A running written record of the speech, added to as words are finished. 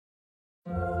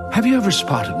Have you ever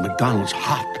spotted McDonald's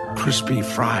hot, crispy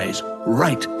fries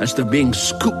right as they're being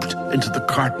scooped into the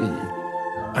carton?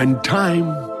 And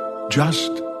time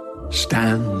just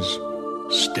stands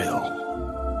still.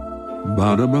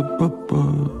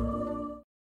 Ba-da-ba-ba-ba.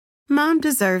 Mom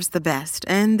deserves the best,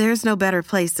 and there's no better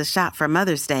place to shop for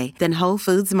Mother's Day than Whole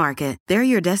Foods Market. They're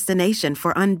your destination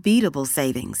for unbeatable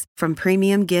savings, from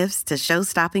premium gifts to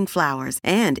show-stopping flowers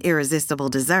and irresistible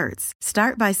desserts.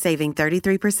 Start by saving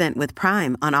 33% with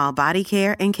Prime on all body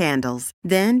care and candles.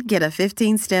 Then get a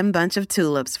 15-stem bunch of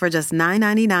tulips for just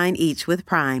 $9.99 each with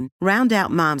Prime. Round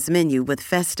out Mom's menu with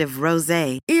festive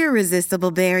rosé,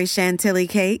 irresistible berry chantilly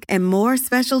cake, and more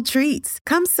special treats.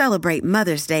 Come celebrate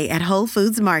Mother's Day at Whole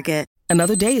Foods Market.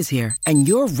 Another day is here, and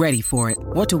you're ready for it.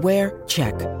 What to wear?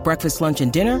 Check. Breakfast, lunch,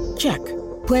 and dinner? Check.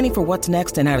 Planning for what's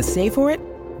next and how to save for it?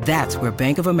 That's where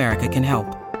Bank of America can help.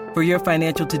 For your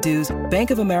financial to-dos,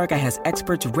 Bank of America has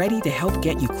experts ready to help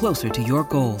get you closer to your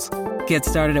goals. Get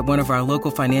started at one of our local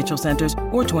financial centers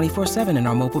or 24/7 in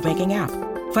our mobile banking app.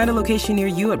 Find a location near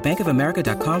you at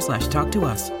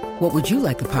bankofamerica.com/talktous. What would you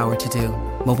like the power to do?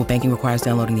 Mobile banking requires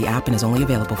downloading the app and is only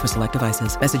available for select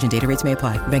devices. Message and data rates may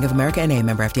apply. Bank of America N.A.,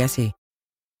 member FDIC.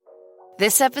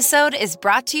 This episode is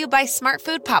brought to you by Smart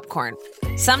Food Popcorn.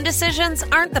 Some decisions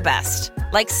aren't the best,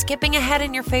 like skipping ahead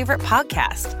in your favorite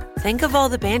podcast. Think of all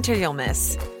the banter you'll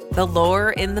miss, the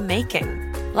lore in the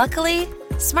making. Luckily,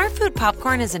 Smart Food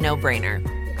Popcorn is a no-brainer.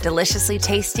 Deliciously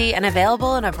tasty and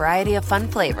available in a variety of fun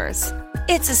flavors.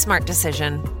 It's a smart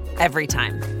decision every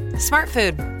time. Smart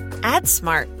Food. Add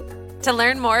smart. To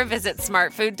learn more, visit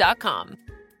smartfood.com.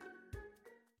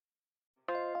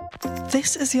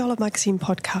 This is the Olive Magazine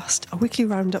podcast, a weekly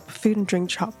roundup of food and drink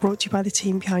chat brought to you by the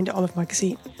team behind Olive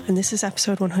Magazine, and this is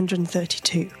episode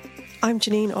 132. I'm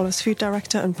Janine, Olive's food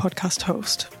director and podcast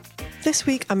host. This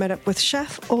week I met up with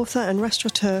chef, author and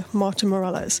restaurateur Marta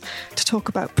Morales to talk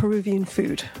about Peruvian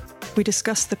food. We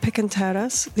discuss the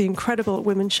picanteras, the incredible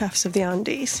women chefs of the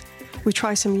Andes. We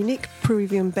try some unique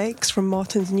Peruvian bakes from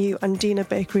Martin's new Andina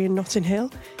bakery in Notting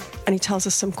Hill, and he tells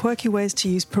us some quirky ways to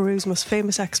use Peru's most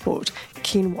famous export,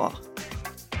 quinoa.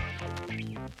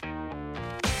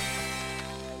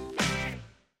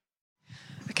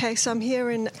 Okay, so I'm here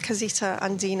in Casita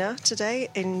Andina today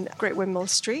in Great Windmill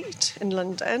Street in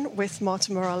London with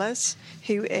Marta Morales,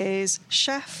 who is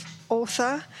chef,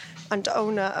 author and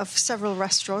owner of several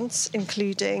restaurants,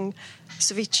 including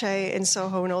Ceviche in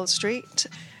Soho and Old Street,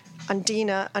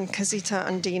 Andina and Casita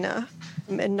Andina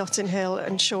in Notting Hill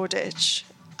and Shoreditch,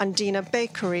 Andina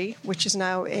Bakery, which is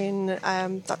now in,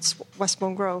 that's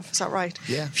Westbourne Grove, is that right?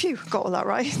 Yeah. Phew, got all that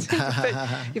right.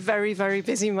 You're a very, very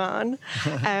busy man.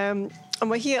 And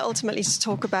we're here ultimately to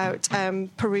talk about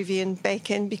Peruvian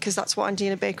baking, because that's what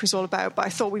Andina Bakery is all about. But I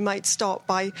thought we might start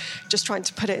by just trying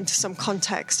to put it into some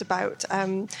context about,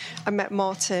 I met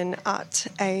Martin at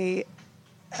a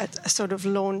sort of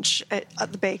launch at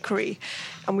the bakery,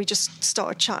 and we just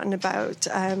started chatting about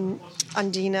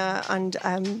Andina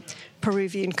and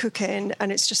Peruvian cooking,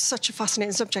 and it's just such a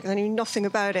fascinating subject. I knew nothing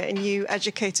about it, and you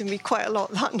educated me quite a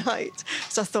lot that night.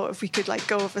 So I thought if we could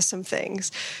go over some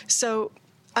things. So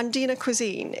Andina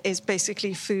cuisine is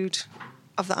basically food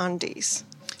of the Andes.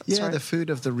 Yeah, the food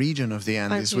of the region of the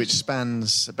Andes, which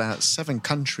spans about 7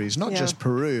 countries, not just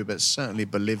Peru, but certainly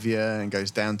Bolivia, and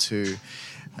goes down to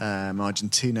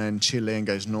Argentina and Chile, and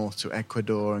goes north to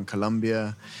Ecuador and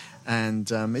Colombia.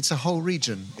 And it's a whole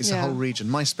region. It's a whole region.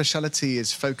 My speciality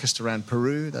is focused around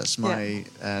Peru. That's my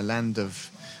land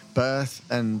of birth,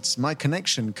 and my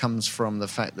connection comes from the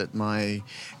fact that my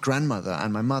grandmother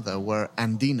and my mother were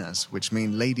Andinas, which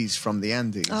mean ladies from the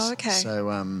Andes. Oh, okay.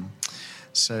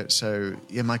 So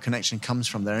my connection comes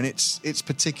from there, and it's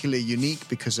particularly unique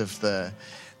because of the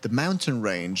mountain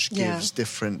range gives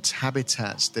different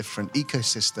habitats, different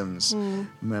ecosystems,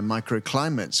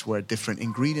 microclimates where different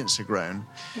ingredients are grown.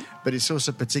 But it's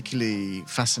also particularly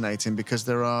fascinating because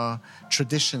there are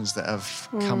traditions that have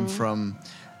come from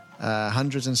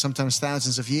hundreds and sometimes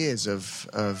thousands of years of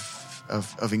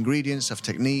ingredients, of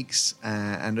techniques,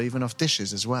 and even of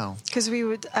dishes as well. Because we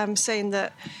were saying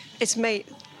that it's made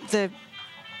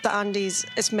the Andes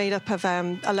is made up of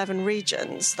 11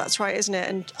 regions. That's right, isn't it?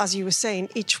 And as you were saying,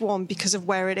 each one, because of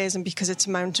where it is and because it's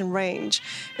a mountain range,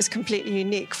 is completely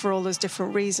unique for all those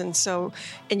different reasons. So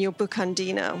in your book,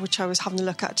 Andina, which I was having a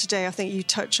look at today, I think you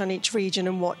touch on each region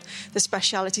and what the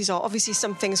specialities are. Obviously,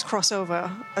 some things cross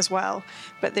over as well,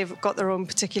 but they've got their own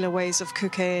particular ways of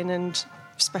cooking and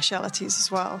specialities as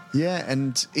well. Yeah,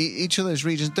 and each of those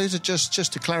regions, those are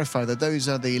just to clarify that those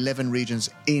are the 11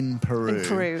 regions in Peru. In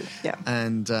Peru, yeah.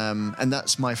 And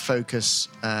that's my focus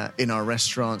in our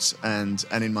restaurants and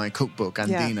in my cookbook,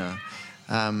 Andina.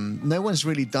 No one's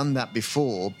really done that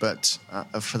before, but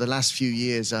for the last few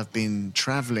years I've been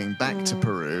traveling back to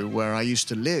Peru, where I used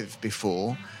to live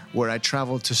before, where I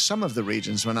traveled to some of the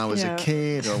regions when I was a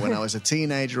kid or when I was a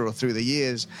teenager or through the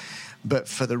years. But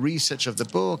for the research of the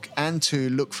book and to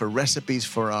look for recipes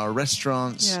for our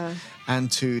restaurants and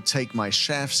to take my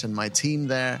chefs and my team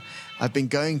there, I've been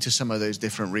going to some of those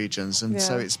different regions. And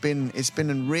so it's been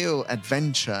a real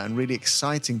adventure and really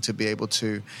exciting to be able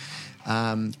to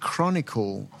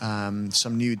chronicle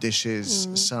some new dishes,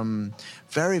 some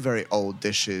very, very old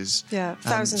dishes. Yeah,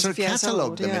 thousands of years catalogue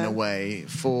old. them in a way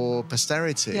for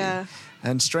posterity. Yeah.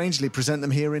 And strangely present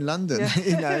them here in London,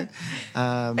 you know.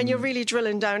 And you're really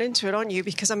drilling down into it, aren't you?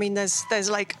 Because, I mean, there's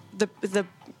like the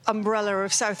umbrella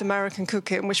of South American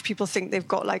cooking, which people think they've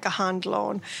got like a handle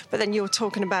on. But then you're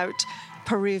talking about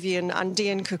Peruvian,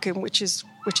 Andean cooking, which is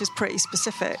pretty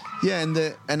specific. Yeah,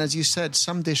 and as you said,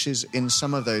 some dishes in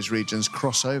some of those regions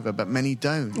cross over, but many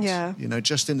don't. Yeah. You know,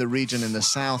 just in the region in the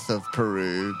south of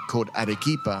Peru called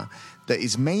Arequipa, that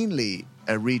is mainly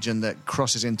a region that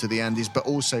crosses into the Andes, but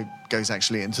also goes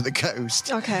actually into the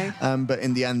coast. Okay. But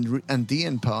in the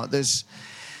Andean part, there's,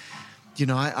 you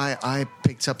know, I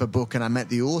picked up a book and I met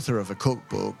the author of a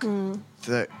cookbook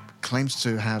that claims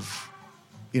to have,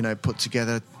 you know, put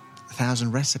together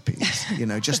 1,000 recipes, you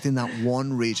know, just in that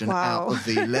one region out of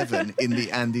the 11 in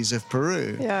the Andes of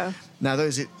Peru. Yeah. Now,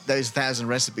 those 1,000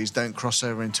 recipes don't cross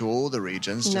over into all the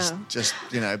regions, just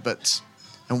you know, but...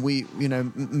 And we, you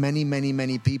know,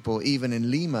 many people, even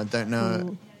in Lima, don't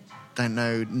know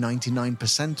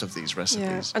 99% of these recipes.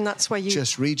 Yeah, and that's where you...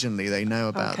 Just regionally, they know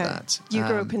about that. You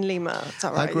grew up in Lima, is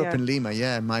that right? I grew up in Lima,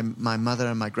 yeah. My mother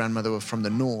and my grandmother were from the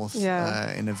north,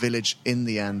 in a village in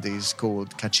the Andes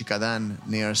called Cachicadan,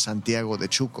 near Santiago de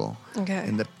Chuco,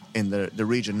 in the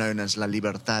region known as La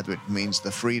Libertad, which means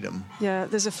the freedom. Yeah,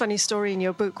 there's a funny story in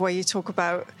your book where you talk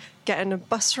about getting a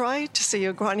bus ride to see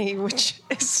your granny, which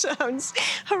sounds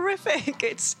horrific.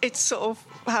 It's sort of,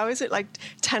 how is it, like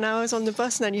 10 hours on the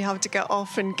bus and then you have to get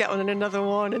off and get on another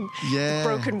one, and the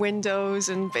broken windows,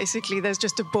 and basically there's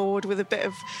just a board with a bit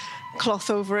of cloth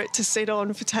over it to sit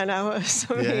on for 10 hours.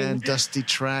 I mean, and dusty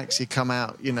tracks. You come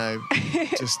out, you know,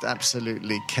 just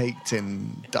absolutely caked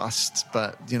in dust.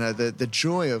 But, you know, the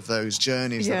joy of those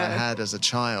journeys that I had as a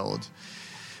child,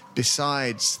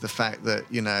 besides the fact that,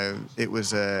 you know, it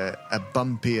was a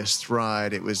bumpiest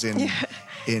ride, it was in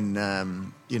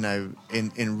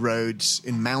roads,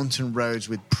 in mountain roads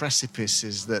with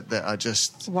precipices that are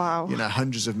just, you know,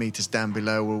 hundreds of meters down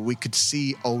below, where we could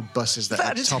see old buses that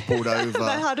had toppled over.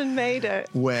 That hadn't made it.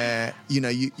 Where, you know,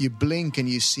 you blink and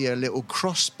you see a little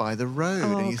cross by the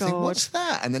road and you think, what's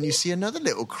that? And then you see another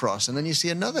little cross and then you see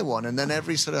another one. And then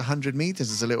every sort of 100 meters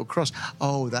there's a little cross.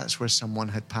 Oh, that's where someone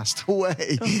had passed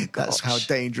away. That's how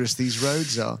dangerous these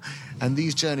roads are. And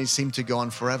these journeys seem to go on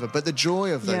forever. But the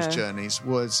joy of those journeys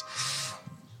was,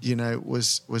 you know,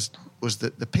 was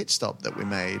the pit stop that we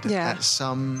made at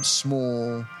some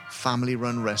small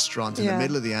family-run restaurant in the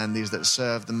middle of the Andes that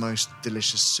served the most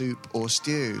delicious soup or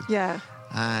stew. Yeah.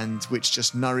 And which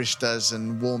just nourished us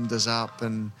and warmed us up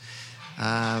and,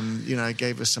 you know,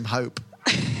 gave us some hope.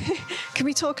 Can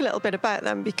we talk a little bit about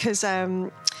them? Because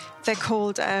they're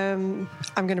called, I'm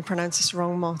going to pronounce this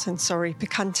wrong, Martin, sorry,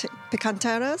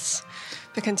 picanteras.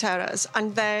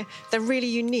 And they're really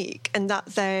unique in that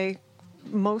they're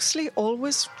mostly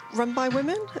always run by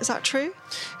women. Is that true?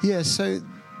 Yeah, so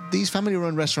these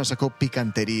family-run restaurants are called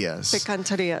picanterias.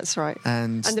 Picanterias, right.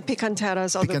 And the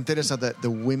picanteras are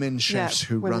the women chefs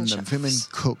who run them, women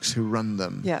cooks who run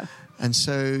them. Yeah. And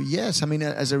so, yes, I mean,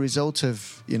 as a result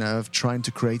of, you know, of trying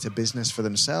to create a business for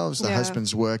themselves, the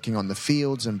husband's working on the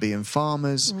fields and being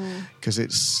farmers, because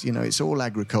it's, you know, it's all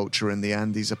agriculture in the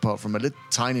Andes, apart from a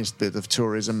tiniest bit of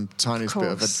tourism, tiniest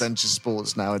bit of adventure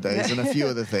sports nowadays, and a few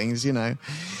other things, you know.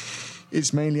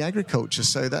 It's mainly agriculture,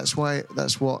 so that's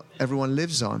what everyone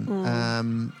lives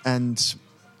on. And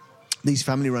these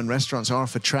family-run restaurants are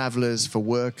for travellers, for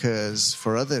workers,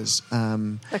 for others.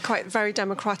 They're quite very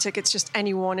democratic. It's just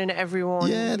anyone and everyone.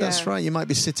 Yeah, that's right. You might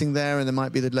be sitting there and there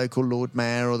might be the local Lord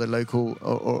Mayor or the local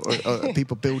or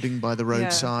people building by the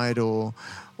roadside or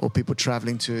people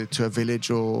travelling to a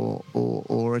village or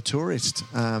a tourist.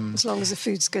 As long as the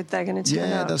food's good, they're going to turn up.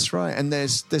 Yeah, that's right. And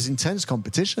there's intense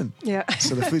competition. Yeah.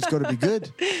 So the food's got to be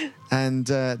good. And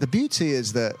the beauty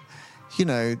is that, you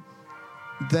know,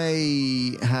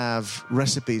 they have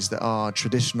recipes that are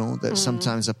traditional, that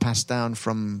sometimes are passed down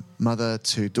from mother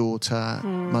to daughter,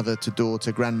 grandmother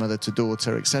to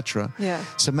daughter, etc. Yeah.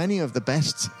 So many of the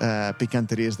best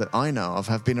picanterias that I know of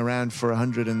have been around for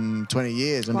 120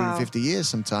 years, 150 years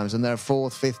sometimes, and they're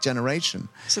fourth, fifth generation.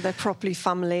 So they're properly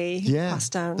family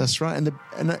passed down. That's right. And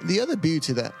the other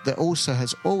beauty that also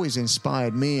has always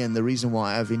inspired me, and the reason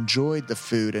why I've enjoyed the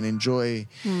food and enjoy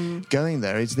going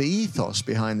there, is the ethos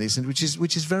behind this, and which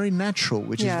is very natural,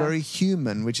 which is very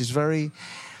human, which is very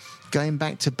going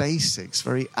back to basics,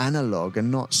 very analog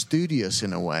and not studious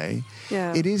in a way.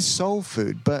 Yeah. It is soul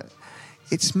food, but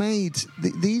it's made.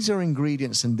 These are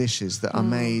ingredients and dishes that are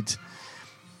made.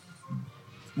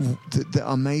 That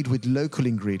are made with local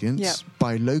ingredients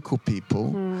by local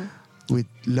people with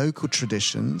local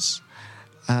traditions.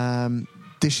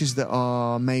 Dishes that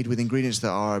are made with ingredients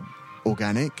that are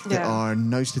organic, that are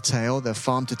nose to tail, they're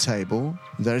farm to table,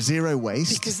 they're zero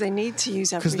waste. Because they need to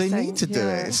use everything. Because they need to do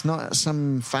it. It's not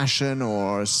some fashion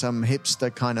or some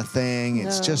hipster kind of thing.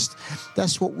 It's just,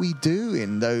 that's what we do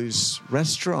in those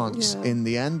restaurants in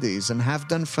the Andes and have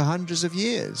done for hundreds of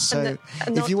years. So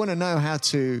if you want to know how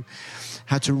to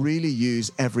really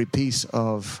use every piece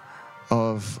of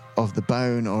the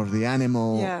bone or the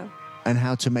animal and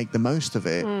how to make the most of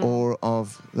it, or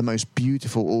of the most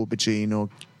beautiful aubergine or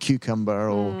cucumber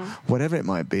or whatever it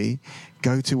might be,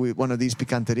 go to one of these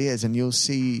picanterias and you'll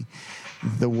see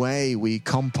the way we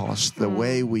compost, the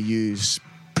way we use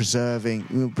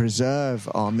preserve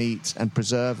our meat and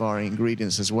preserve our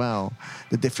ingredients as well,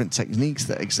 the different techniques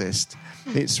that exist.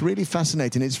 It's really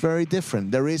fascinating. It's very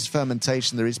different. There is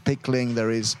fermentation, there is pickling,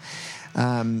 there is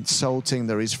salting,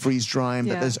 there is freeze drying,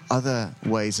 but there's other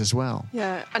ways as well.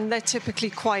 Yeah, and they're typically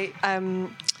quite,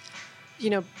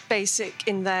 basic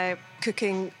in their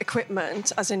cooking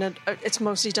equipment, as in it's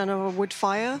mostly done over wood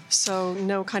fire, so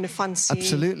no kind of fancy.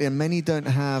 Absolutely, and many don't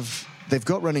have. They've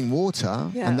got running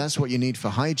water, and that's what you need for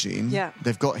hygiene. Yeah.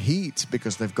 They've got heat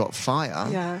because they've got fire.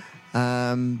 Yeah.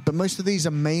 But most of these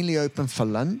are mainly open for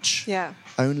lunch. Yeah.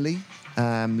 Only.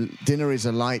 Dinner is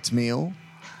a light meal.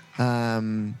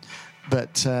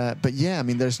 But yeah, I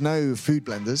mean, there's no food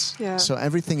blenders. Yeah. So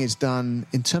everything is done,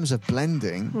 in terms of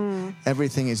blending,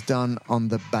 everything is done on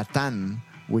the batan,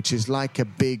 which is like a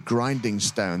big grinding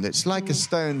stone. It's like a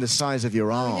stone the size of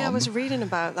your arm. Yeah, I was reading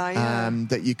about that,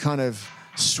 that you kind of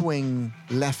swing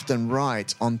left and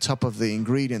right on top of the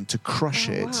ingredient to crush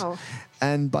it. Wow.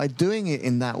 And by doing it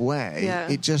in that way,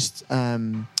 it just...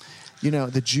 the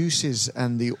juices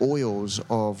and the oils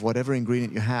of whatever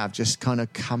ingredient you have just kind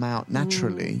of come out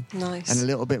naturally. Nice. And a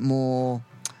little bit more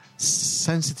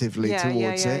sensitively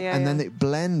towards it. And then it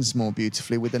blends more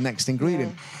beautifully with the next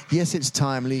ingredient. Yeah. Yes, it's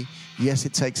timely. Yes,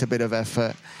 it takes a bit of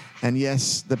effort. And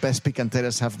yes, the best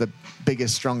picanteras have the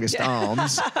biggest, strongest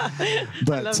arms.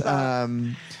 But I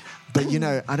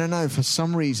don't know, for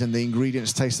some reason the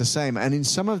ingredients taste the same. And in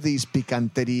some of these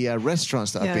picanteria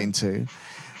restaurants that I've been to,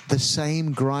 the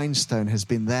same grindstone has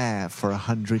been there for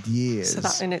 100 years. So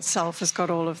that in itself has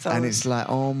got all of those. And it's like,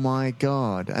 oh my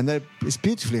God. And it's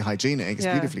beautifully hygienic. It's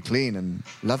beautifully clean and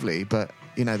lovely. But,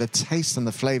 the taste and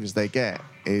the flavors they get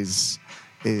is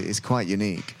quite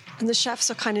unique. And the chefs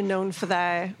are kind of known for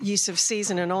their use of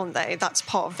seasoning, aren't they? That's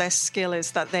part of their skill,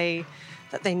 is that they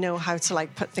know how to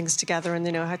put things together, and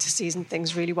they know how to season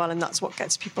things really well. And that's what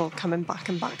gets people coming back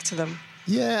and back to them.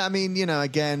 Yeah, I mean,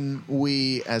 again,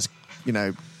 we as,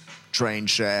 trained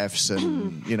chefs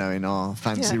and in our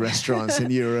fancy restaurants in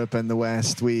Europe and the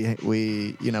West, we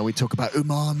talk about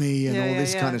umami and all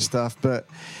this kind of stuff, but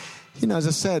as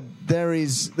I said, there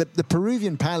is the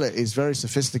Peruvian palate is very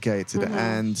sophisticated,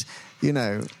 and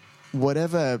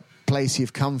whatever place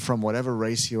you've come from, whatever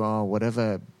race you are,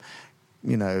 whatever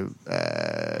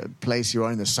place you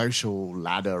are in the social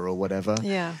ladder or whatever,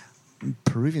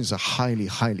 Peruvians are highly,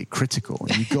 highly critical.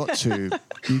 And you got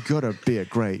to be a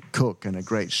great cook and a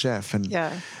great chef. And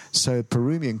so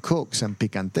Peruvian cooks and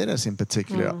picanteras in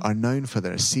particular are known for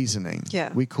their seasoning.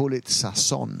 Yeah. We call it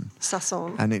sazon.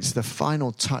 Sazon. And it's the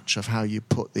final touch of how you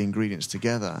put the ingredients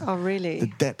together. Oh, really?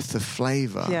 The depth of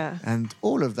flavor. Yeah. And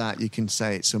all of that, you can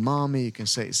say it's umami, you can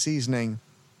say it's seasoning,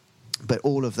 but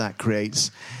all of that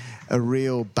creates a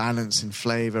real balance in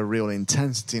flavor, real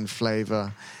intensity in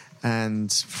flavor.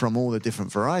 And from all the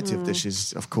different variety of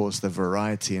dishes, of course, the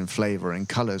variety in flavour and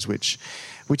colours, which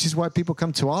is why people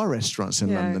come to our restaurants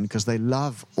in London, because they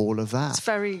love all of that.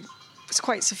 It's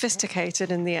quite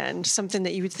sophisticated in the end, something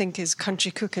that you would think is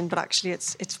country cooking, but actually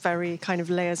it's very kind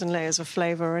of layers and layers of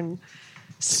flavour and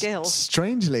skill.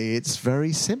 Strangely, it's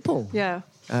very simple. Yeah.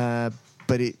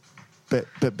 But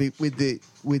with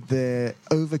the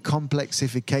over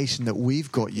complexification that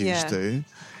we've got used to,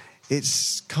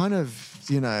 it's kind of,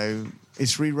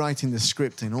 it's rewriting the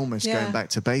script and almost going back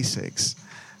to basics.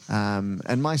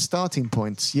 And my starting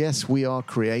point, yes, we are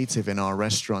creative in our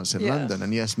restaurants in London,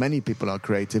 and yes, many people are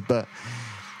creative, but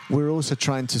we're also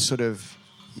trying to sort of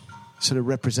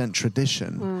represent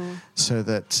tradition so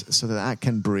that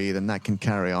can breathe and that can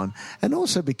carry on. And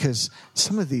also because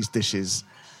some of these dishes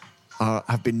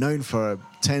have been known for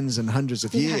tens and hundreds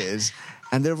of years,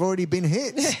 and they've already been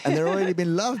hits and they've already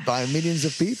been loved by millions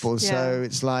of people. So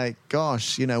it's like,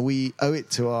 gosh, we owe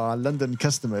it to our London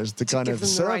customers to kind of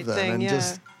serve them and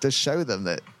just show them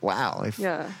that, wow,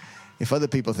 if other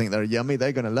people think they're yummy,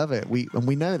 they're going to love it. And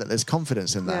we know that there's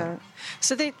confidence in that.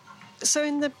 Yeah. So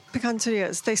in the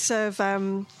picanterias, they serve,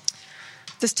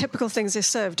 there's typical things they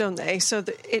serve, don't they? So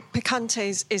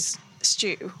picantes is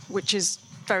stew, which is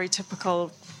very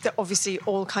typical. Obviously,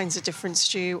 all kinds of different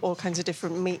stew, all kinds of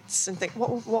different meats and things.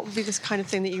 What would be this kind of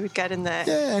thing that you would get in there?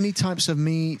 Yeah, any types of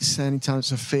meats, any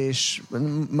types of fish,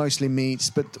 mostly meats,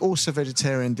 but also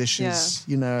vegetarian dishes.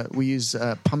 Yeah. We use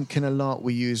pumpkin a lot,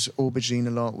 we use aubergine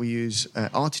a lot, we use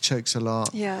artichokes a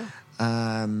lot. Yeah.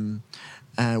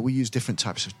 We use different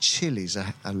types of chilies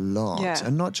a lot,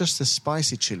 and not just the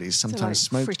spicy chilies. Sometimes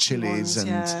smoked chilies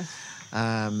ones,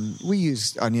 and we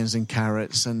use onions and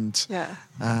carrots and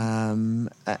I mean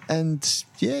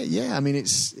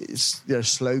it's they're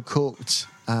slow cooked.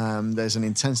 There's an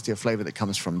intensity of flavour that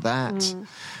comes from that,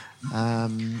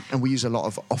 and we use a lot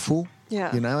of offal.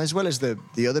 As well as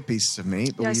the other pieces of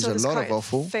meat, but we use a lot of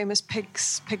offal. Famous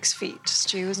pig's feet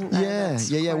stew, isn't there?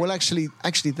 Yeah. Well, actually,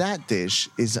 that dish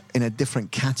is in a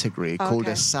different category called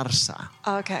a sarsa.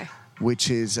 Okay. Which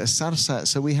is a salsa.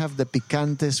 So we have the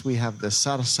picantes, we have the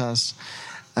salsas,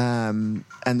 and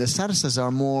the salsas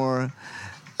are more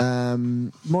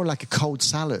like a cold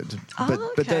salad.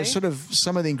 But they're sort of,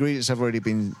 some of the ingredients have already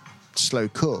been slow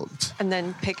cooked. And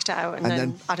then picked out and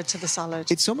then added to the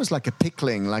salad. It's almost like a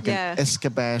pickling, like an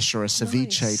escabeche or a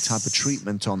ceviche type of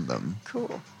treatment on them.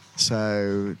 Cool.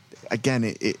 So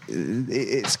again,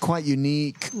 it's quite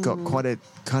unique, got quite a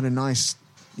kind of nice,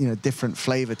 different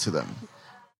flavour to them.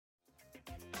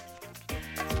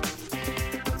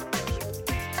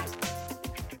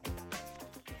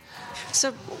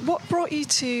 So what brought you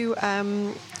to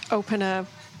open a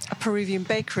Peruvian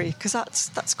bakery? Because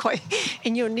that's quite,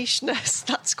 in your nicheness,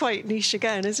 that's quite niche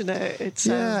again, isn't it?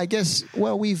 I guess,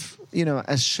 well, we've,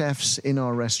 as chefs in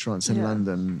our restaurants in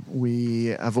London, we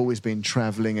have always been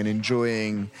travelling and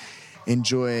enjoying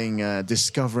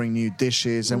discovering new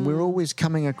dishes, and we're always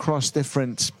coming across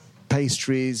different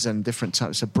pastries and different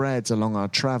types of breads along our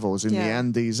travels in the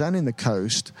Andes and in the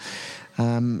coast.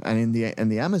 And in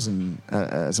the Amazon,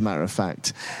 as a matter of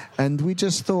fact. And we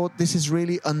just thought this is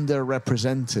really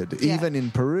underrepresented. Yeah. Even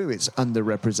in Peru, it's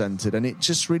underrepresented. And it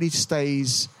just really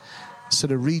stays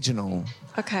sort of regional.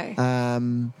 Okay.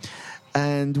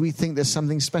 And we think there's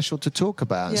something special to talk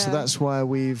about. Yeah. So that's why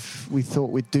we thought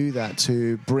we'd do that,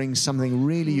 to bring something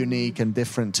really unique and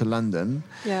different to London.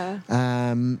 Yeah.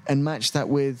 And match that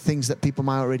with things that people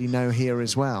might already know here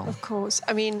as well. Of course.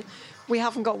 I mean, we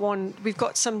haven't got one. We've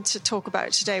got some to talk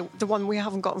about today. The one we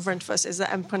haven't got in front of us is the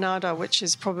empanada, which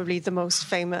is probably the most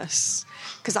famous,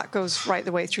 because that goes right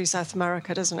the way through South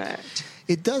America, doesn't it?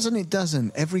 It does and it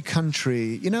doesn't. Every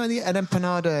country, an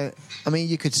empanada, I mean,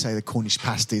 you could say the Cornish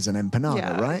pasty is an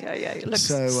empanada, right? Yeah. It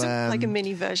looks like a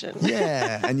mini version.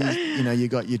 Yeah, and you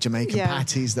got your Jamaican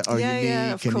patties that are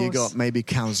unique, and you got maybe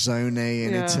calzone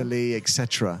in Italy,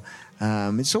 etc.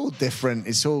 It's all different.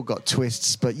 It's all got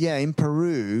twists. But in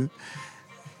Peru,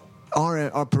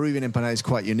 our Peruvian empanada is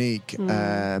quite unique.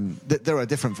 There are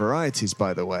different varieties,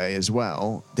 by the way, as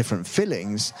well, different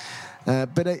fillings.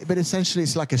 But essentially,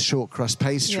 it's like a short crust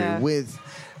pastry with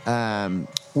a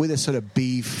sort of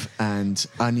beef and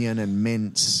onion and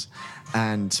mince.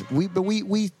 And we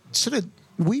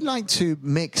like to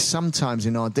mix sometimes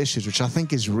in our dishes, which I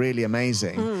think is really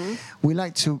amazing. We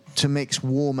like to mix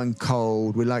warm and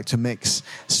cold. We like to mix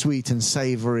sweet and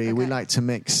savoury. Okay. We like to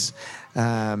mix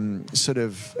sort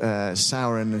of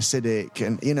sour and acidic,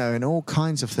 and all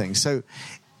kinds of things. So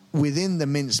within the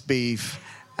minced beef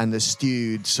and the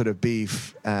stewed sort of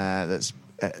beef that's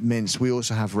minced, we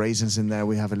also have raisins in there.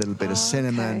 We have a little bit of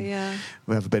cinnamon. Okay, yeah.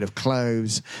 We have a bit of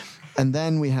cloves. And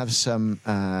then we have some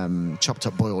chopped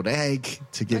up boiled egg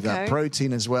to give that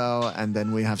protein as well. And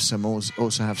then we have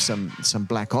also have some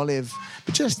black olive,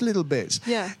 but just little bits.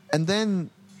 Yeah. And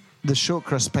then the short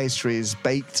crust pastry is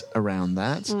baked around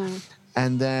that.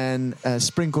 And then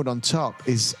sprinkled on top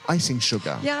is icing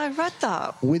sugar. Yeah, I read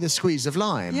that. With a squeeze of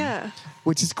lime. Yeah.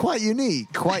 Which is quite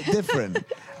unique, quite different.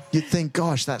 You'd think,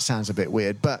 gosh, that sounds a bit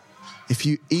weird. But if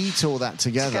you eat all that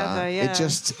together yeah.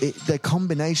 the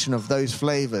combination of those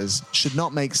flavors should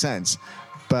not make sense,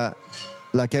 but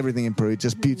like everything in Peru, it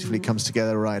just beautifully comes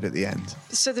together right at the end.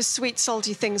 So the sweet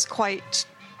salty thing's quite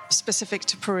specific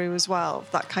to Peru as well,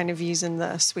 that kind of using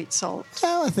the sweet salt.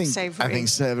 Well, I think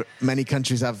savoury. many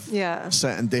countries have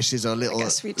certain dishes or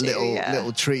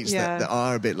little treats that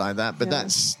are a bit like that, but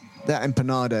that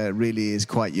empanada really is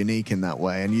quite unique in that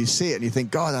way. And you see it and you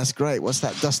think, God, that's great. What's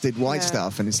that dusted white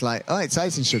stuff? And it's like, oh, it's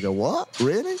icing sugar. What?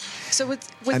 Really? So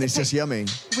and it's just yummy.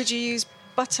 Would you use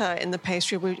butter in the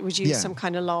pastry? Would you use some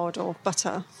kind of lard or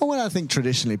butter? Oh, well, I think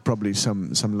traditionally probably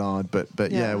some lard, but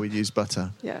we'd use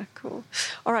butter. Yeah, cool.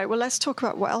 All right, well, let's talk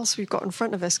about what else we've got in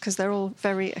front of us, because they're all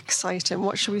very exciting.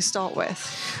 What should we start with?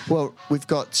 Well, we've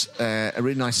got a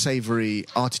really nice savoury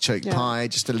artichoke pie,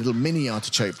 just a little mini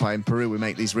artichoke pie. In Peru, we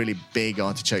make these really big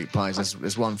artichoke pies.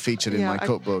 There's one featured in my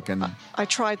cookbook. And I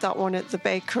tried that one at the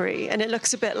bakery, and it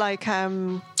looks a bit like...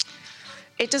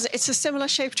 It's a similar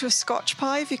shape to a Scotch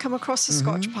pie, if you come across a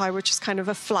Scotch pie, which is kind of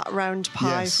a flat, round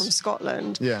pie from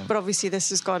Scotland. Yeah. But obviously this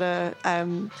has got a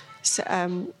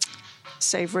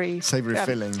savoury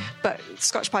filling. But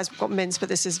Scotch pie's got mince, but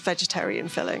this is vegetarian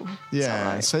filling.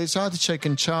 Yeah, so it's artichoke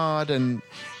and chard, and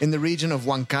in the region of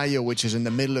Huancayo, which is in the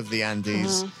middle of the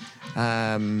Andes,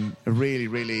 a really,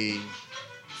 really...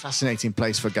 fascinating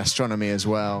place for gastronomy as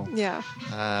well. Yeah.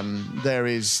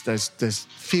 There's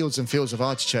fields and fields of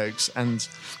artichokes, and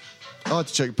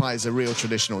artichoke pie is a real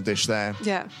traditional dish there.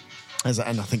 Yeah.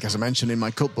 And I think, as I mentioned in my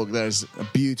cookbook, there's a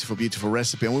beautiful, beautiful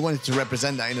recipe, and we wanted to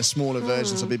represent that in a smaller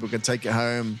version so people could take it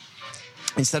home.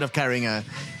 Instead of carrying a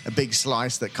big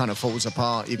slice that kind of falls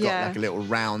apart, you've got like a little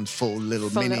round, full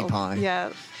mini pie. Yeah.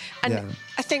 And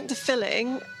I think the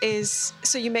filling is,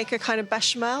 so you make a kind of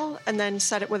bechamel and then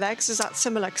set it with eggs. Is that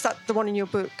similar? Because that's the one in your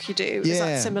book you do. Yeah. Is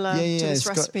that similar to this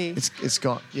recipe? It's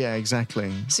got,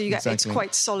 exactly. So you get it's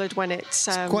quite solid when it's...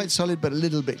 quite solid, but a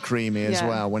little bit creamy as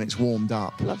well when it's warmed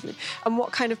up. Lovely. And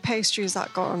what kind of pastry has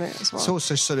that got on it as well? It's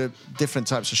also sort of different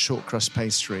types of short crust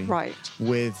pastry. Right.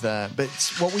 With, but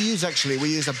what we use a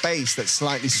base that's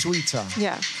slightly sweeter.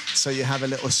 Yeah. So you have a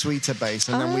little sweeter base,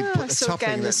 and then we put the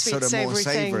topping that's sort of more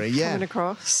savoury. Coming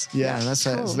across. Yeah, that's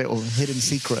cool. A little hidden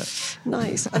secret.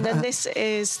 Nice. And then this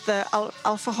is the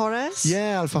alfajores?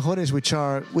 Yeah, alfajores, which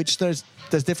there's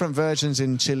different versions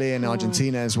in Chile and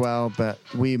Argentina as well, but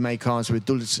we make ours with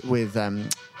we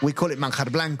call it manjar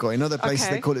blanco. In other places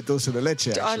they call it dulce de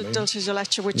leche. Dulce de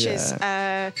leche, which is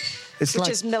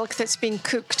milk that's been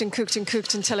cooked and cooked and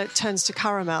cooked until it turns to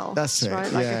caramel. That's it.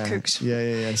 Right? Like a cooked.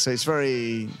 Yeah. So it's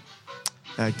very...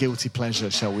 guilty pleasure,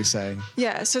 shall we say?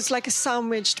 Yeah, so it's like a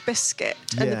sandwiched biscuit,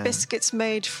 and the biscuit's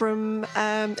made from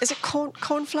is it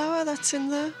corn flour that's in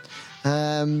there?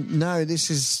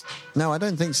 No, I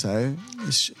don't think so.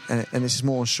 And this is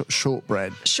more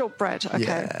shortbread. Shortbread,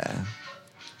 okay. Yeah.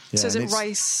 So is it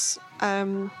rice?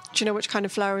 Do you know which kind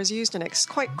of flour is used in it? It's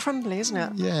quite crumbly, isn't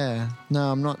it? Yeah.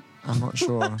 No, I'm not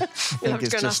sure. I think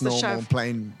it's just normal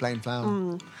plain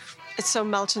flour. It's so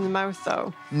melt in the mouth,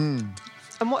 though.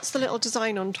 And what's the little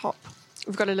design on top?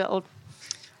 We've got a little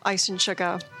ice and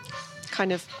sugar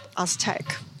kind of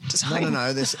Aztec design.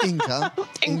 No, this Inca.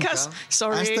 Incas,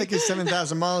 sorry. Aztec is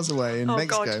 7,000 miles away in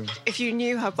Mexico. God. If you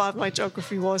knew how bad my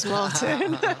geography was,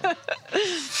 Martin.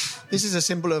 This is a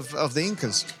symbol of the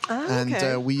Incas.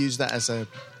 And we use that as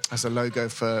a logo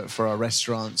for our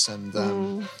restaurants, and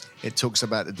it talks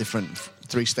about the different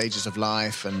 3 stages of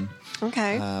life, and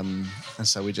and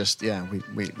so we just we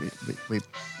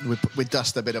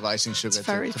dust a bit of icing sugar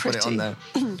to put it on there.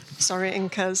 Sorry,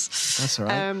 Incas. That's all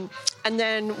right. And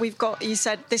then we've got, you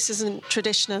said this isn't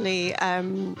traditionally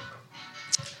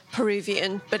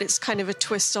Peruvian, but it's kind of a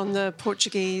twist on the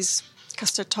Portuguese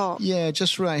custard tart. Yeah,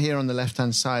 just right here on the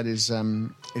left-hand side is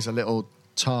a little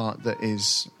tart that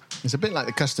is... It's a bit like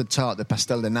the custard tart, the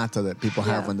pastel de nata that people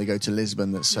have when they go to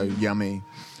Lisbon. That's so yummy.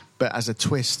 But as a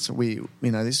twist,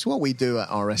 this is what we do at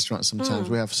our restaurants sometimes.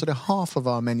 We have sort of half of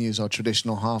our menus are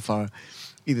traditional, half are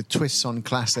either twists on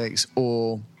classics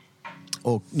or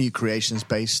new creations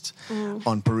based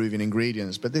on Peruvian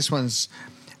ingredients. But this one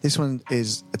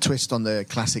is a twist on the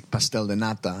classic pastel de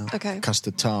nata,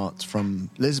 custard tart from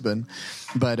Lisbon,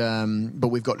 but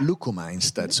we've got lucuma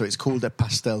instead, so it's called a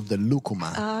pastel de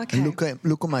lucuma. And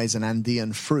lucuma is an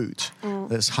Andean fruit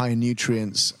that's high in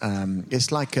nutrients.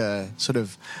 It's like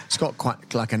it's got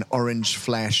quite like an orange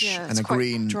flesh and a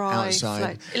green dry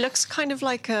outside. It looks kind of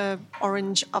like a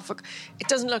orange avocado. It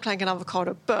doesn't look like an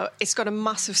avocado, but it's got a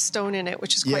massive stone in it,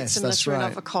 which is quite similar to an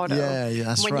avocado. Yeah,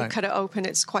 that's right. When you cut it open,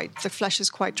 the flesh is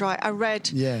quite dry. I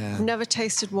read, I've never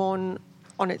tasted one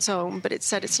on its own, but it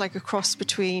said it's like a cross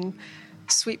between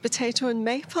sweet potato and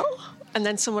maple. And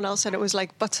then someone else said it was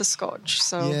like butterscotch.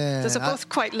 So those are both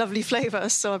quite lovely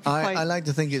flavours. So I like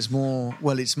to think it's more,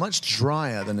 well, it's much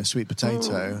drier than a sweet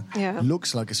potato. It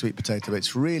looks like a sweet potato, but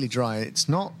it's really dry. It's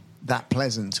not that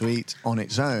pleasant to eat on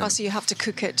its own. Oh, so you have to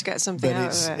cook it to get something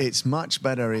out of it. It's much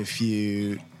better if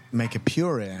you make a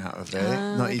puree out of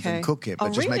it, not even cook it,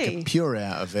 but just make a puree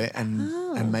out of it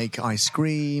and make ice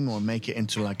cream or make it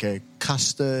into like a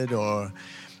custard or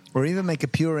even make a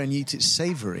puree and eat it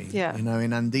savoury. Yeah. You know,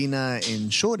 in Andina, in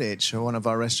Shoreditch, one of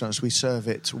our restaurants, we serve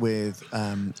it with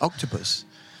octopus.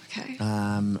 Okay.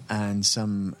 And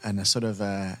a sort of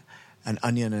an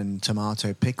onion and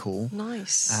tomato pickle.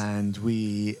 Nice. And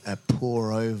we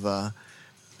pour over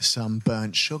some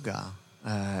burnt sugar.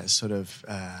 Sort of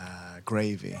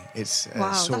gravy. It's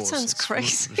wow, sauce. That sounds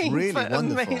crazy. It's really but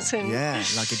wonderful. Amazing. Yeah,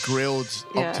 like a grilled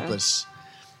octopus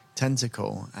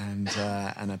tentacle and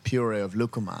a puree of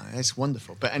lucuma. It's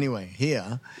wonderful. But anyway,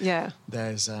 here,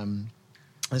 there's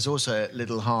also a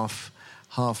little half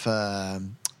a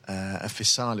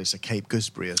physalis, a Cape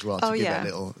gooseberry as well, to give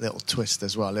it a little twist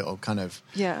as well, a little kind of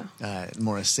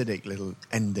more acidic little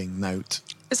ending note.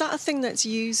 Is that a thing that's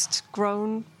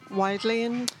grown widely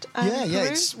in Peru?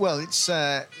 It's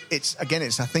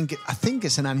I think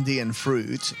it's an Andean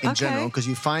fruit in general, because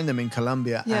you find them in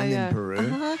Colombia and in Peru.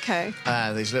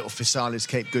 These little physalis,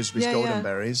 Cape gooseberries, golden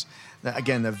berries.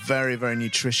 Again, they're very, very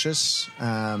nutritious.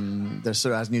 They're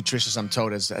sort of as nutritious, I'm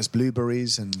told, as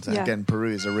blueberries. And again,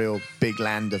 Peru is a real big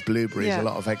land of blueberries. A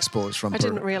lot of exports from Peru. I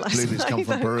didn't realise blueberries come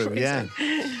from Peru. Crazy.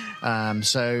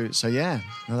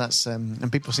 That's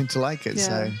and people seem to like it.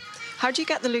 So, how do you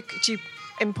get do you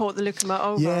import the lucuma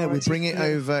over? Yeah, we bring it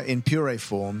over in puree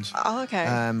formed. Oh,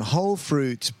 okay. Whole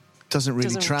fruit doesn't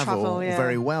really travel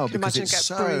very well because it's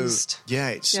so bruised.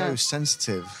 So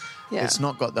sensitive. Yeah. It's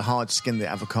not got the hard skin that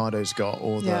avocado's got,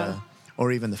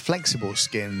 or even the flexible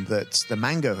skin that the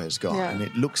mango has got, and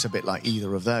it looks a bit like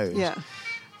either of those. Yeah.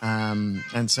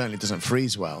 And certainly doesn't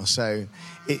freeze well. So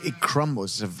it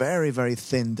crumbles. It's a very, very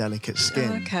thin, delicate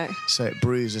skin. Okay. So it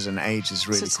bruises and ages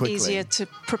really quickly. So it's easier to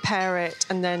prepare it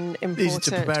and then import it. Easy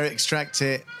to prepare it, extract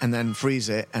it, and then freeze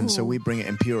it. And so we bring it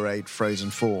in pureed, frozen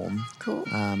form. Cool.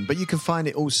 But you can find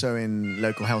it also in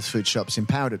local health food shops in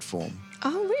powdered form.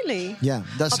 Oh, really? Yeah,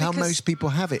 that's how most people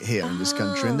have it here in this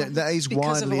country. And that is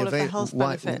widely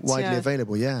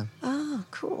available, yeah. Oh,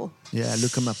 cool. Yeah,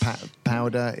 lucuma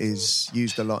powder is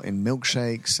used a lot in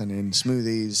milkshakes and in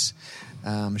smoothies.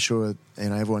 I'm sure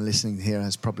everyone listening here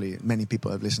many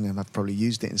people have probably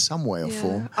used it in some way or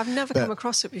form. I've never come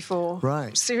across it before.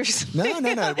 Right. Seriously. No.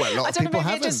 Well, a lot of people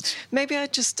haven't. Maybe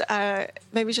it just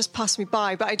passed me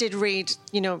by. But I did read,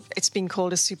 it's been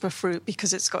called a superfruit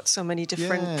because it's got so many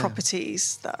different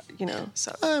properties that,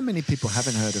 So many people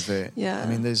haven't heard of it. Yeah. I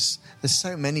mean, there's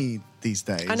so many these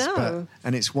days. I know.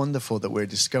 And it's wonderful that we're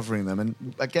discovering them. And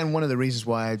again, one of the reasons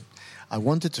why I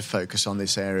wanted to focus on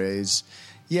this area is,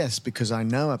 yes, because I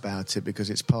know about it, because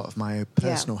it's part of my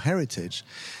personal heritage,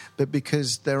 but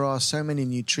because there are so many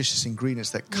nutritious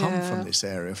ingredients that come from this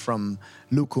area, from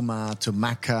lucuma to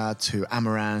maca to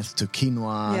amaranth to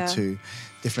quinoa to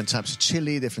different types of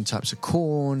chili, different types of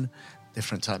corn,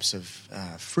 different types of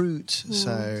fruit.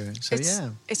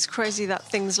 It's crazy that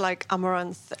things like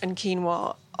amaranth and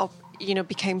quinoa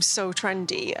became so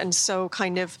trendy and so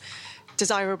kind of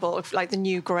desirable, like the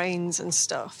new grains and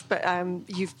stuff. But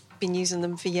you've been using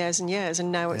them for years and years,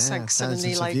 and now it's like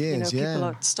suddenly people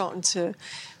are starting to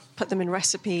put them in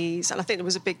recipes. And I think there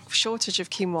was a big shortage of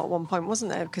quinoa at one point,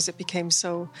 wasn't there? Because it became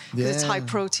so it's high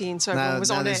protein, so everyone was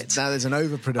on it. Now there's an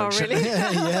overproduction. Oh,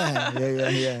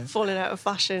 really? yeah. Falling out of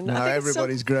fashion. Now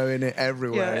everybody's growing it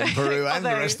everywhere in Peru and the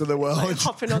rest of the world. Like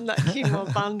hopping on that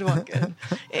quinoa bandwagon.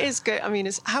 It is good. I mean,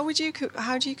 how do you cook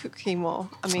quinoa?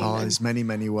 I mean, there's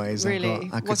many ways.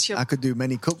 Really? I could do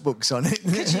many cookbooks on it.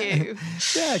 Could you?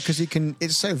 Yeah, because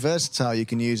it's so versatile. You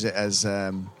can use it as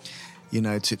to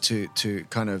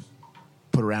kind of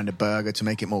put around a burger to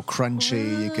make it more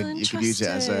crunchy. You could use it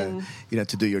as to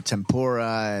do your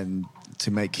tempura and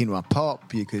to make quinoa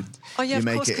pop. You could. Oh yeah, of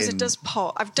course, because it does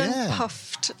pop. I've done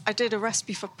puffed. I did a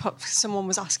recipe for puff. Someone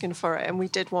was asking for it, and we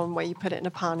did one where you put it in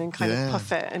a pan and kind of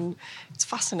puff it, and it's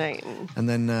fascinating. And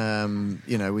then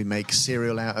we make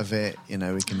cereal out of it.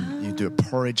 You do a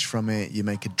porridge from it. You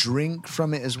make a drink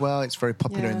from it as well. It's very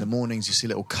popular in the mornings. You see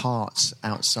little carts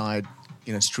outside,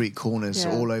 street corners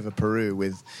all over Peru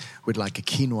with like a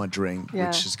quinoa drink,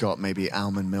 which has got maybe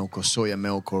almond milk or soya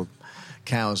milk or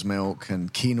cow's milk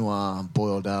and quinoa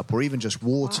boiled up, or even just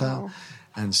water.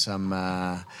 and some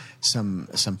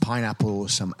pineapple,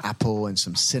 some apple, and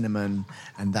some cinnamon,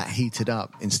 and that heated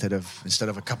up instead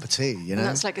of a cup of tea. You know, and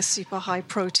that's like a super high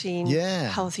protein,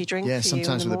 healthy drink. Yeah, for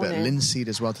sometimes you with in the a bit of linseed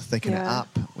as well to thicken it up,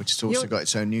 which has also got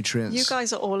its own nutrients. You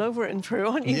guys are all over it in Peru,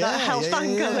 aren't you? That health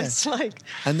angle, it's like.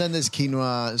 And then there's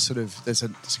quinoa. There's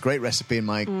a great recipe in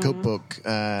my cookbook.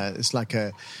 It's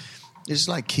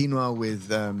like quinoa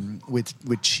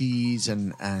with cheese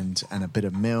and a bit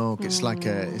of milk. It's like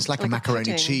a macaroni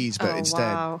pudding. cheese, but instead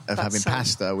of having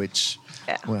pasta, which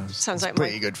sounds like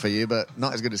pretty good for you, but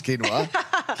not as good as quinoa.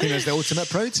 Quinoa's the ultimate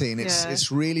protein.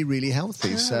 It's really, really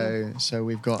healthy. So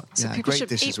we've got great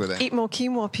dishes with it. Eat more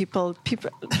quinoa, people.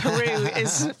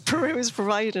 Peru is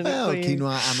providing it for you.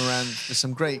 Quinoa, amaranth. There's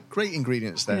some great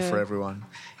ingredients there for everyone.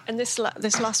 And this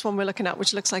last one we're looking at,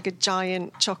 which looks like a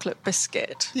giant chocolate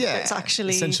biscuit. Yeah, it's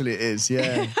actually essentially it is.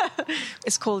 Yeah,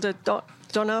 it's called a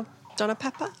Dona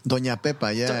Pepa. Doña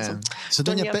Pepa, yeah. So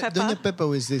Doña Pepa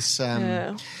was this.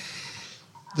 Doña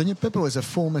Pepa was a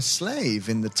former slave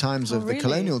in the times of the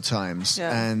colonial times,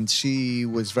 and she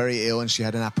was very ill, and she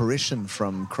had an apparition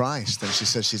from Christ, and she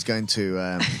says she's going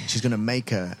to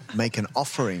make an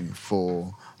offering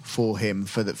for him,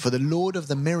 for the Lord of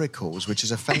the Miracles, which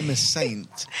is a famous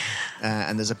saint,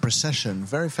 and there's a procession,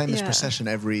 very famous procession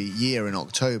every year in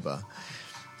October,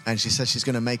 and she says she's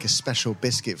going to make a special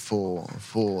biscuit for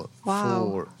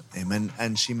him,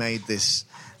 and she made this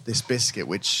biscuit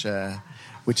which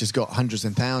has got hundreds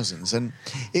and thousands, and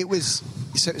it was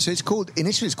so it's called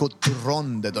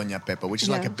turrón de Doña Pepa, which is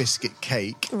like a biscuit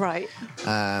cake, right?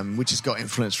 Which has got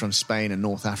influence from Spain and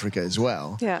North Africa as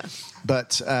well. Yeah,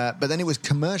 but then it was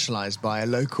commercialized by a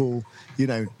local,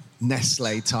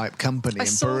 Nestle type company in Peru. I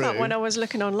saw that when I was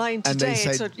looking online today. And they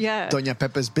say Doña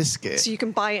Pepa's biscuit. So you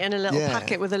can buy it in a little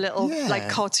packet with a little like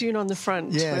cartoon on the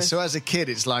front. Yeah. So as a kid,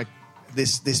 it's like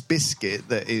this biscuit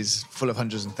that is full of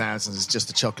hundreds and thousands. It's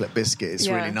just a chocolate biscuit. It's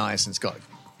really nice, and it's got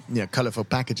colourful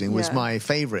packaging. Was my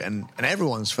favourite and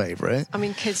everyone's favourite. I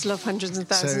mean, kids love hundreds and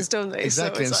thousands, don't they?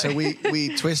 Exactly. So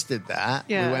we twisted that.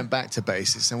 We went back to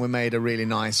basics and we made a really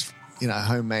nice,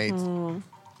 homemade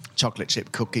chocolate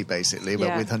chip cookie, basically,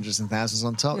 but with hundreds and thousands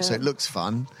on top. So it looks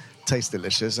fun, tastes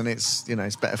delicious, and it's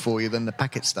better for you than the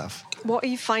packet stuff. What are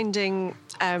you finding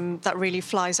that really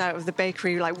flies out of the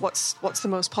bakery? Like, what's the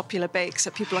most popular bakes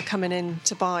that people are coming in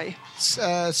to buy?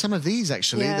 Some of these,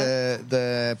 actually.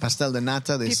 The pastel de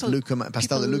nata, pastel de lucuma.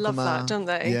 People love that, don't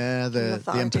they? Yeah, the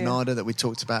empanada that we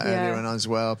talked about earlier on as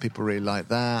well. People really like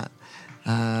that.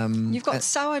 You've got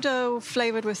sourdough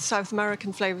flavoured with South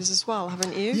American flavours as well,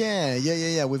 haven't you?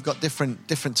 Yeah. We've got different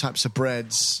types of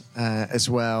breads as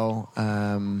well,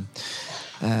 and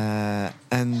I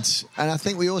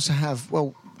think we also have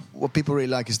what people really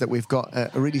like is that we've got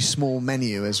a really small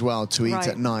menu as well to eat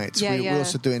at night. We're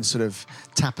also doing sort of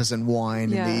tapas and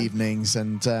wine in the evenings,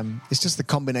 and it's just the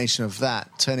combination of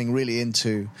that turning really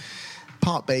into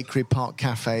part bakery, part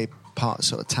cafe, part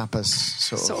sort of tapas,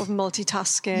 sort of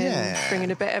multitasking, bringing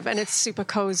a bit of, and it's super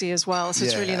cozy as well. So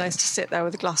it's really nice to sit there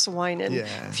with a glass of wine and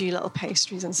a few little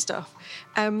pastries and stuff.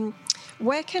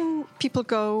 Where can people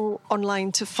go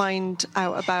online to find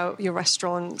out about your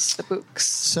restaurants, the books?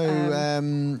 So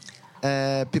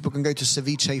people can go to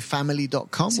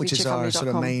cevichefamily.com, which is our sort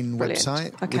of main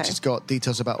website, which has got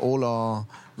details about all our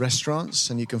restaurants,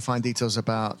 and you can find details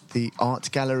about the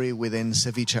art gallery within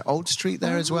Ceviche Old Street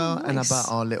there as well, and about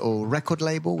our little record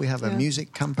label. We have a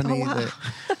music company that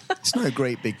it's not a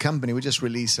great big company. We just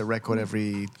release a record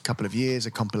every couple of years,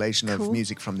 a compilation of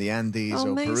music from the Andes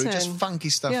or Peru, just funky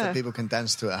stuff that people can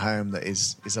dance to at home. That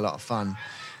is a lot of fun.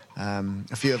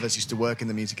 A few of us used to work in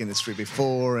the music industry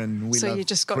before, and we love you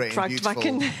just got dragged back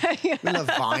in there. We love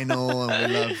vinyl,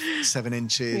 and we love 7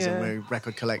 inches, and we're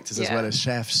record collectors as well as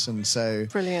chefs, and so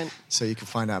brilliant. So you can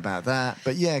find out about that.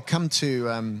 But come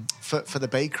to for the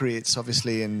bakery. It's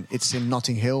obviously in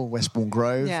Notting Hill, Westbourne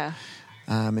Grove.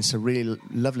 It's a really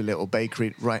lovely little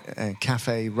bakery,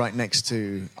 cafe right next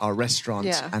to our restaurant,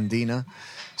 Andina.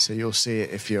 So you'll see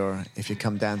it if you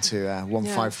come down to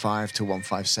 155 to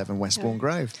 157 Westbourne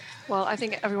Grove. Well, I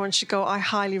think everyone should go. I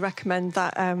highly recommend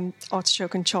that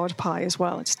artichoke and chard pie as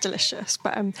well. It's delicious.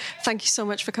 But thank you so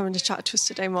much for coming to chat to us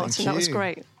today, Martin. That was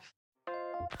great.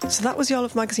 So that was the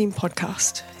Olive Magazine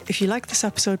podcast. If you like this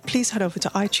episode, please head over to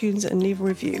iTunes and leave a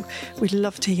review. We'd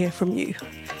love to hear from you.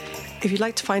 If you'd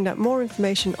like to find out more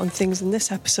information on things in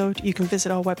this episode, you can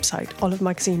visit our website,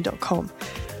 olivemagazine.com.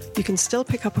 You can still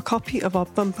pick up a copy of our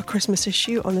bumper Christmas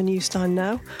issue on the newsstand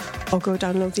now, or go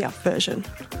download the app version.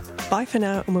 Bye for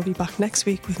now, and we'll be back next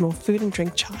week with more food and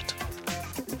drink chat.